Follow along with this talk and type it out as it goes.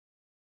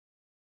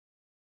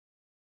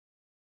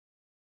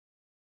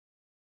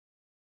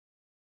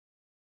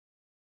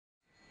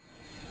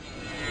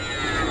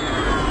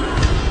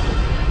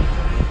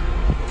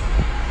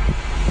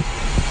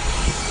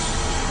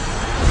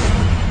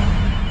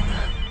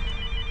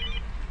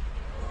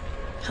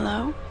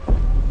Hello?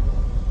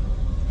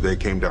 They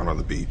came down on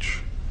the beach.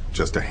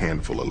 Just a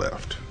handful are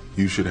left.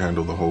 You should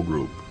handle the whole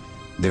group.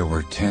 There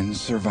were 10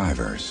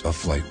 survivors of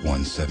Flight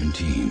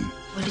 117.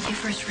 When did you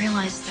first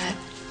realize that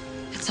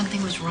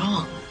something was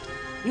wrong?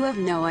 You have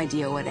no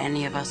idea what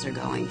any of us are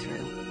going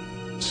through.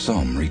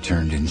 Some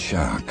returned in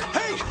shock.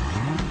 Hey!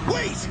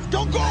 Wait!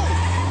 Don't go!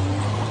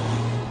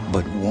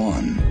 But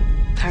one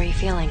How are you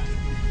feeling?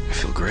 I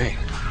feel great.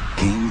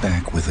 came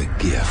back with a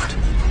gift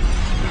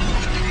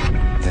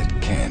that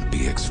can't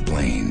be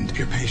explained.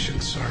 Your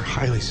patients are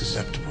highly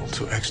susceptible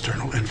to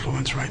external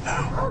influence right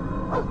now.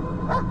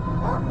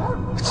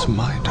 It's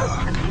my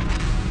dog.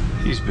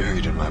 He's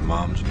buried in my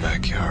mom's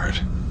backyard.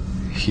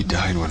 He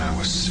died when I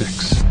was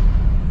 6.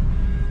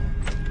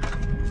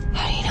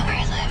 How do you know where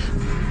I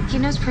live? He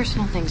knows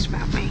personal things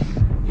about me.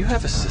 You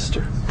have a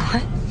sister?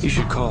 What? You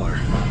should call her.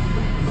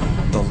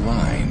 The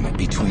line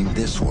between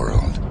this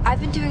world I've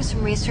been doing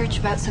some research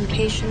about some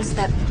patients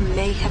that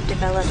may have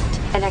developed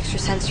an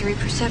extrasensory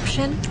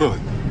perception. Good.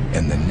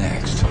 and the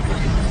next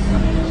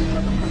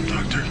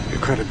Doctor, your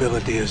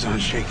credibility is on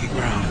shaky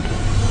ground.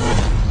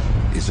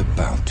 is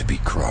about to be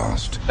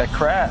crossed. That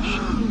crash,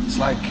 it's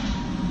like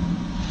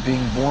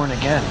being born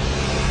again.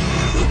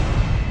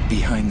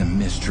 Behind the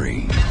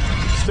mystery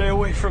Stay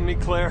away from me,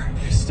 Claire.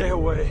 Stay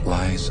away.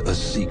 lies a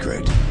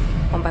secret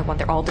One by one,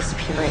 they're all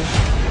disappearing.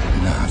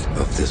 not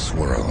of this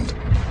world.